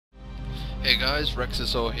Hey guys,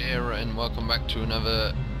 Rexasaur here, and welcome back to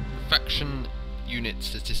another faction unit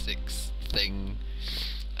statistics thing.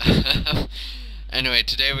 Anyway,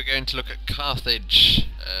 today we're going to look at Carthage,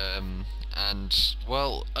 and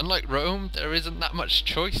well, unlike Rome, there isn't that much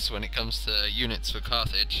choice when it comes to units for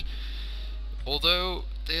Carthage, although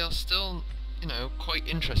they are still, quite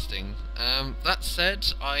interesting. That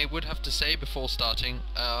said, I would have to say before starting,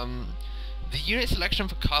 the unit selection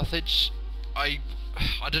for Carthage, I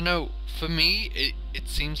don't know, for me it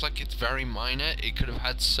seems like it's very minor. It could have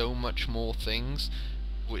had so much more things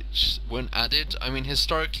which weren't added. I mean,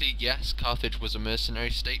 historically, yes, Carthage was a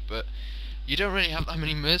mercenary state, but you don't really have that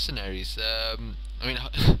many mercenaries. I mean,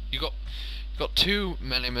 you got two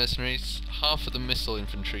melee mercenaries, half of the missile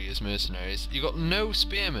infantry is mercenaries. You got no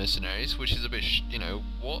spear mercenaries, which is a bit,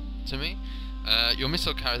 what to me? Your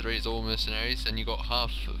missile cavalry is all mercenaries, and you got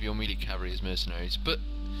half of your melee cavalry is mercenaries. But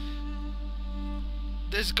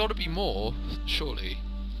there's got to be more, surely.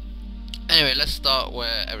 Anyway, let's start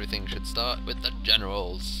where everything should start, with the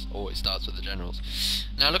generals. Always starts with the generals.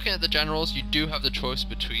 Now, looking at the generals, you do have the choice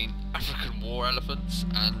between African war elephants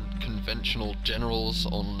and conventional generals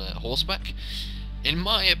on horseback. In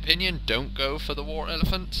my opinion, don't go for the war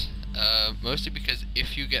elephant, mostly because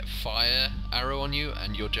if you get fire arrow on you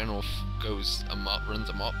and your general runs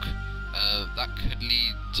amok, that could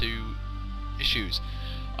lead to issues.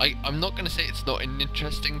 I'm not going to say it's not an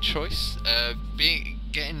interesting choice.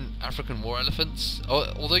 Getting African war elephants,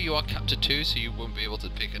 although you are capped to 2, so you won't be able to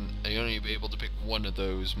pick you only be able to pick one of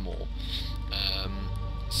those more.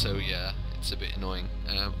 So yeah, it's a bit annoying.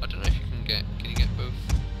 I don't know if you can you get both?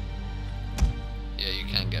 Yeah, you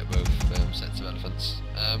can get both sets of elephants.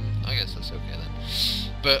 I guess that's okay then.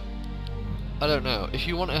 But I don't know. If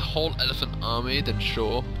you want a whole elephant army, then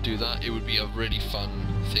sure, do that. It would be a really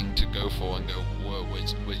fun thing to go for and go, whoa,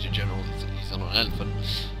 where's your general? He's on an elephant.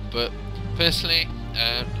 But personally,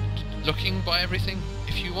 looking by everything,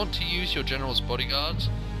 if you want to use your general's bodyguard,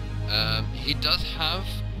 he does have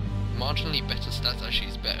marginally better stats. Actually,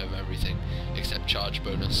 he's better of everything except charge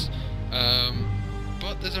bonus.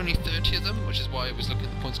 But there's only 30 of them, which is why I was looking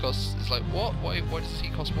at the points cost. It's like, what? Why does he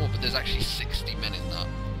cost more? But there's actually 60 men in that.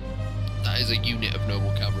 That is a unit of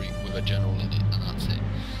noble cavalry with a general in it, and that's it.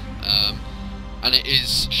 And it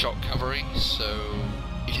is shock cavalry, so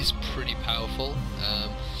it is pretty powerful.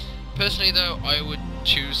 Personally, though, I would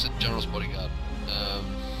choose the general's bodyguard,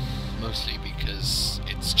 mostly because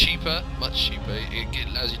it's cheaper, much cheaper. It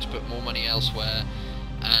allows you to put more money elsewhere,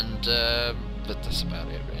 and but that's about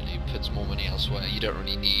it, really. It puts more money elsewhere. You don't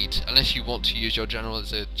really need, unless you want to use your general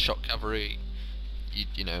as a shock cavalry.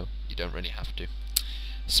 You don't really have to.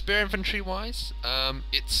 Spear infantry wise,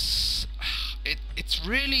 it's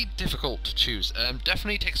really difficult to choose.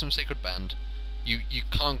 Definitely take some Sacred Band. You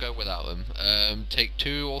can't go without them. Take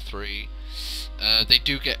 2 or 3. They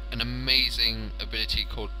do get an amazing ability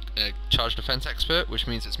called Charge Defense Expert, which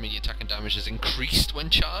means its melee attack and damage is increased when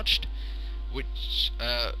charged. Which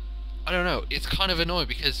I don't know. It's kind of annoying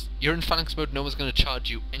because you're in phalanx mode. No one's going to charge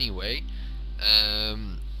you anyway.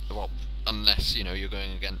 Well, unless you're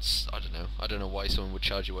going against, I don't know why someone would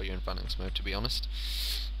charge you while you're in phalanx mode, to be honest.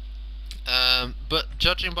 But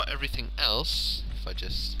judging by everything else, if I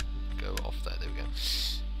just go off there we go.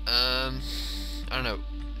 I don't know.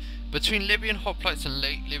 Between Libyan hoplites and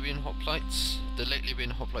late Libyan hoplites, the late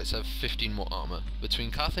Libyan hoplites have 15 more armor.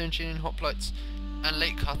 Between Carthageinian hoplites and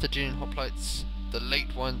late Carthaginian hoplites, the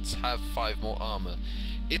late ones have 5 more armor.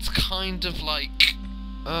 It's kind of like,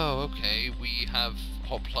 oh, okay, we have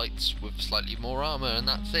hoplites with slightly more armor, and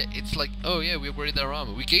that's it. It's like, oh yeah, we upgraded their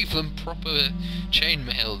armor. We gave them proper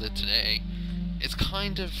chainmail today. It's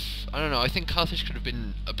kind of, I don't know, I think Carthage could have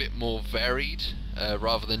been a bit more varied,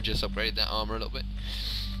 rather than just upgrade their armor a little bit.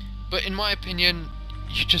 But in my opinion,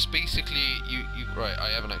 you just basically, right, I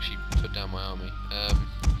haven't actually put down my army.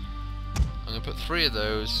 I'm going to put 3 of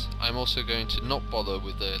those. I'm also going to not bother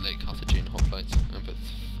with the late Carthaginian hoplites. I'm going to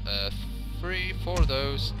put 3, 4 of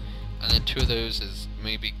those. And then 2 of those is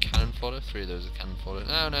maybe cannon fodder. 3 of those are cannon fodder.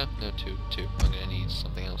 No, 2. I'm going to need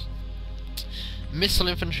something else. Missile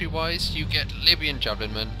infantry wise, you get Libyan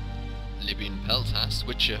javelinmen, Libyan peltasts,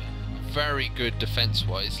 which are very good defense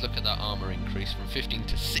wise. Look at that armor increase from 15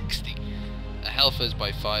 to 60. Helfers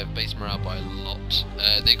by 5, base morale by a lot.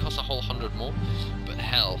 They cost a whole 100 more, but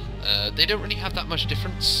hell, they don't really have that much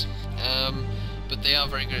difference. But they are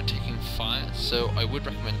very good at taking fire, so I would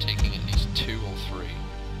recommend taking at least 2 or 3.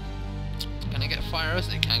 Can they get fire arrows?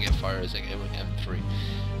 They can get fire arrows, they can get M3.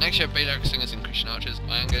 Next you have Balearic Slingers and Christian Archers.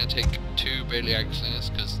 I am going to take 2 Balearic Slingers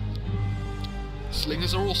because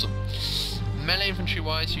slingers are awesome. Melee infantry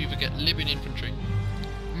wise, you either get Libyan infantry,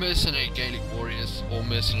 mercenary Gaelic warriors or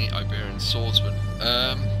mercenary Iberian swordsmen.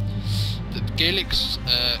 The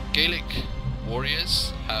Gaelic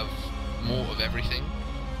warriors have more of everything,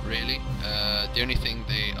 really. The only thing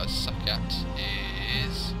they suck at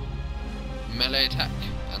is melee attack,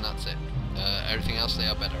 and that's it. Everything else they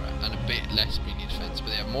are better at, and a bit less melee defense, but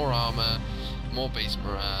they have more armor, more base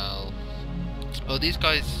morale. Oh, these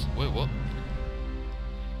guys, wait, what?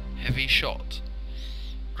 Heavy shot.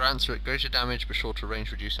 Grants greater damage but shorter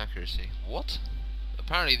range, reduced accuracy. What?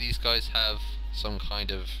 Apparently these guys have some kind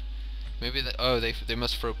of, maybe they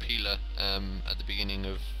must throw peeler at the beginning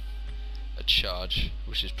of a charge,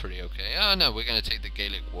 which is pretty okay. Oh no, we're gonna take the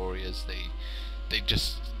Gaelic warriors. They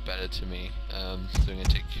just better to me. So I'm gonna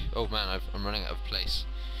take. Oh man, I'm running out of place.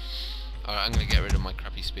 Alright, I'm gonna get rid of my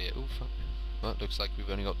crappy spear. Oh fuck. Well, it looks like we've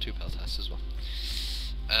only got 2 peltasts as well.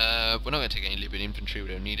 We're not going to take any Libyan infantry, we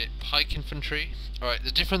don't need it. Pike infantry. Alright,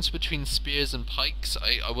 the difference between spears and pikes,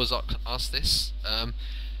 I was asked this.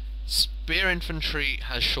 Spear infantry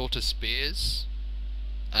has shorter spears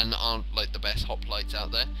and aren't like the best hoplites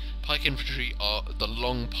out there. Pike infantry are the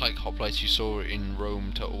long pike hoplites you saw in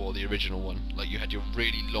Rome or the original one. Like you had your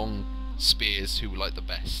really long spears who were like the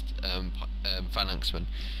best phalanxmen.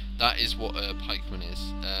 That is what a pikeman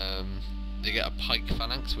is. They get a pike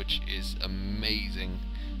phalanx, which is amazing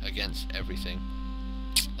against everything.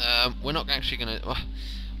 We're not actually going to...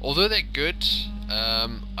 although they're good,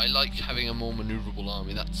 I like having a more manoeuvrable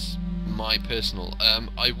army. That's my personal...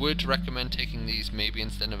 I would recommend taking these maybe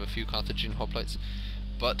instead of a few Carthagian hoplites,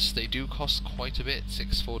 but they do cost quite a bit.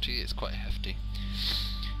 640, it's quite hefty.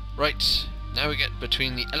 Right, now we get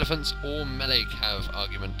between the elephants or melee cav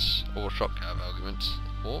argument, or shock cav argument,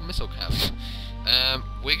 or missile cav.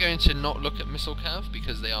 We're going to not look at missile cav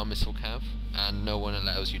because they are missile cav and no one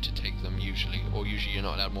allows you to take them usually, or usually you're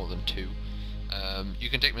not allowed more than 2. You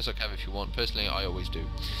can take missile cav if you want. Personally, I always do.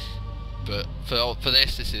 But for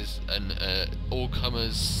this is an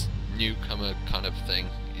all-comers, newcomer kind of thing.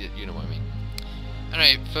 You know what I mean.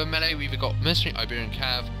 Anyway, for melee we've got mercenary Iberian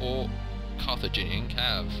cav or Carthageinian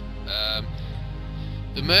cav.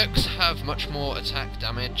 The mercs have much more attack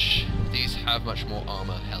damage. These have much more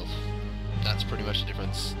armor, health. That's pretty much the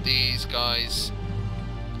difference. These guys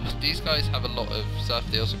have a lot of stuff.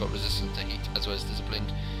 They also got resistance to heat as well as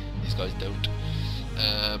disciplined. These guys don't,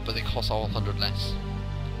 but they cost all 100 less.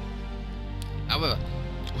 However,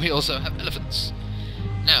 we also have elephants.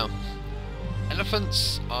 Now,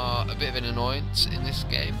 elephants are a bit of an annoyance in this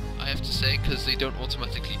game, I have to say, because they don't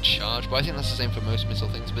automatically charge. But I think that's the same for most missile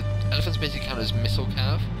things. But elephants basically count as missile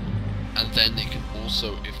cav, and then they can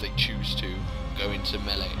also, if they choose to, go into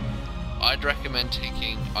melee. I'd recommend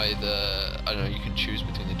taking either, I don't know, you can choose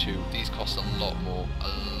between the 2. These cost a lot more,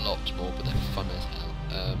 but they're fun as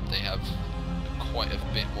hell. They have quite a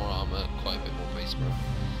bit more armor, quite a bit more base morale.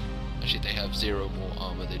 Actually, they have 0 more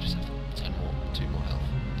armor, they just have 2 more health,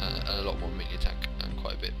 and a lot more melee attack, and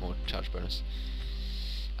quite a bit more charge bonus.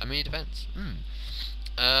 And melee defense.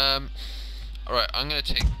 Alright, I'm going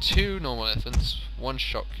to take 2 normal elephants, 1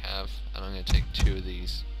 shock cav, and I'm going to take 2 of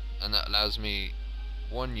these. And that allows me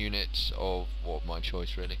 1 unit of my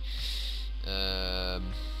choice, really. I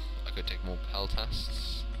could take more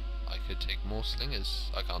peltasts. I could take more slingers.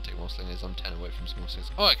 I can't take more slingers. I'm 10 away from small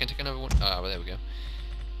slingers. Oh, I can take another one. Ah, well, there we go.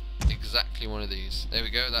 Exactly one of these. There we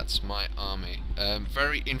go. That's my army.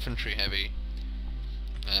 Very infantry heavy.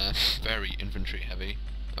 Very infantry heavy.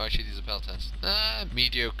 Oh, actually, these are peltasts.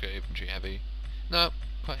 Mediocre infantry heavy. No,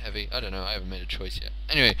 quite heavy. I don't know. I haven't made a choice yet.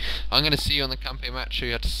 Anyway, I'm going to see you on the campaign match. Show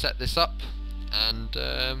you how to set this up. And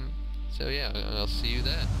so yeah, I'll see you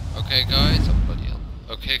there. Okay guys, oh bloody hell.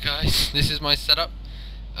 Okay guys, this is my setup.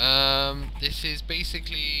 This is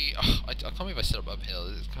basically, I can't believe I set up uphill.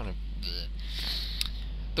 It's kind of bleh.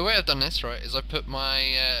 The way I've done this, right, is I put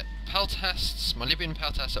my peltasts, my Libyan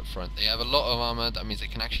peltasts up front. They have a lot of armor. That means they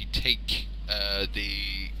can actually take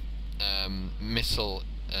the missile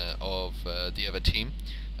of the other team.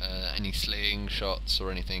 Any slaying shots or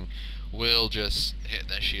anything will just hit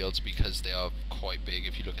their shields because they are quite big.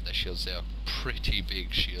 If you look at their shields, they are pretty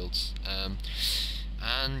big shields.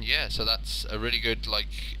 And yeah, so that's a really good,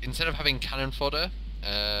 like, instead of having cannon fodder,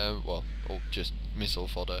 well, or just missile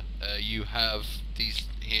fodder, you have these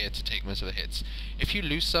here to take most of the hits. If you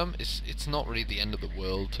lose some, it's not really the end of the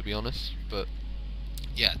world, to be honest, but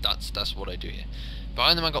yeah, that's what I do here.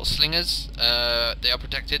 Behind them I got slingers. They are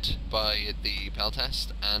protected by the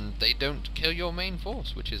peltast, and they don't kill your main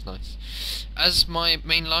force, which is nice. As my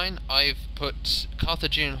main line, I've put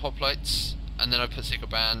Carthagian hoplites, and then I put Sacred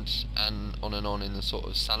Band, and on in the sort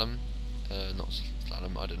of Salem, not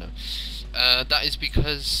Slalom, I don't know. That is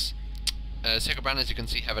because Sacred Band, as you can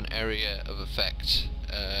see, have an area of effect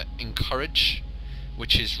encourage,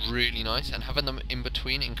 which is really nice, and having them in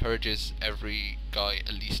between encourages every guy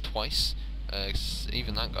at least twice.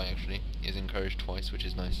 Even that guy actually is encouraged twice, which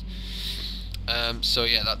is nice. So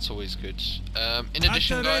yeah, that's always good. In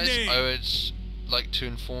addition, guys, I would like to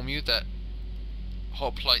inform you that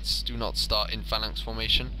hoplites do not start in phalanx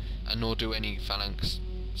formation, and nor do any phalanx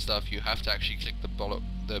stuff. You have to actually click the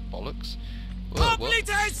bollocks. Whoa,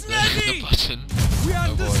 the button. We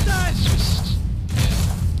understand. It's just,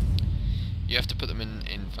 yeah. You have to put them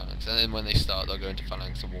in phalanx, and then when they start, they'll go into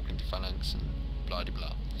phalanx and walk into phalanx and blah de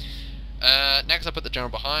blah. Next, I put the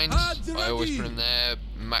general behind. I always put him there,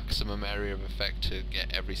 maximum area of effect to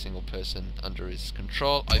get every single person under his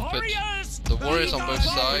control. I put the warriors on both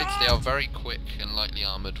sides. They are very quick and lightly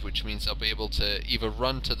armoured, which means they'll be able to either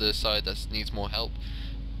run to the side that needs more help,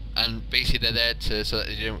 and basically they're there so that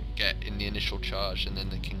they don't get in the initial charge, and then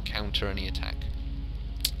they can counter any attack.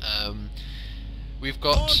 We've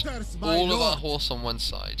got all of our horse on one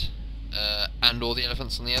side, and all the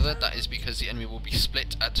elephants on the other. That is because the enemy will be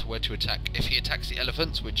split at where to attack. If he attacks the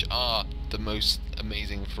elephants, which are the most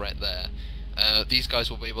amazing threat there, these guys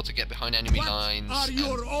will be able to get behind enemy lines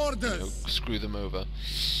and screw them over.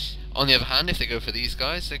 On the other hand, if they go for these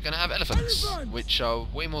guys, they're going to have elephants, which are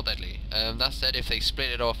way more deadly. That said, if they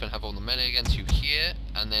split it off and have all the melee against you here,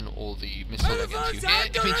 and then all the missile against you here,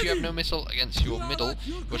 it means you have no missile against your middle,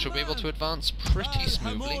 which will be able to advance pretty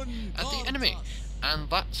smoothly at the enemy.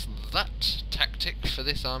 And that's that tactic for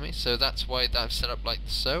this army, so that's why that's set up like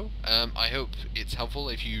so. I hope it's helpful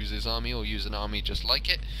if you use this army or use an army just like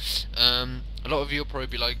it. A lot of you will probably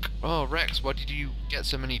be like, oh Rex, why did you get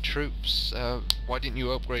so many troops? Why didn't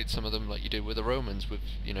you upgrade some of them like you did with the Romans, with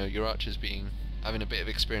your archers having a bit of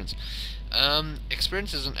experience?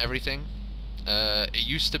 Experience isn't everything. It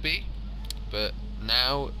used to be, but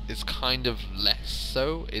now it's kind of less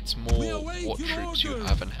so. It's more what troops you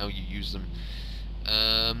have and how you use them.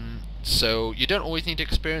 So you don't always need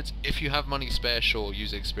experience. If you have money spare, sure,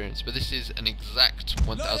 use experience, but this is an exact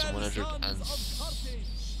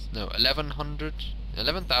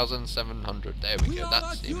 11,700. There we go,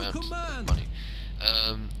 that's the amount of money.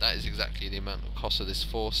 That is exactly the amount of cost of this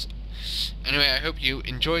force. Anyway, I hope you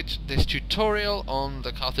enjoyed this tutorial on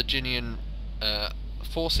the Carthaginian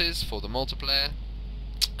forces for the multiplayer.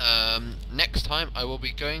 Next time I will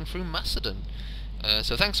be going through Macedon.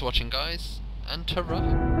 So thanks for watching, guys, and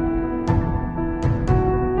ta-ra!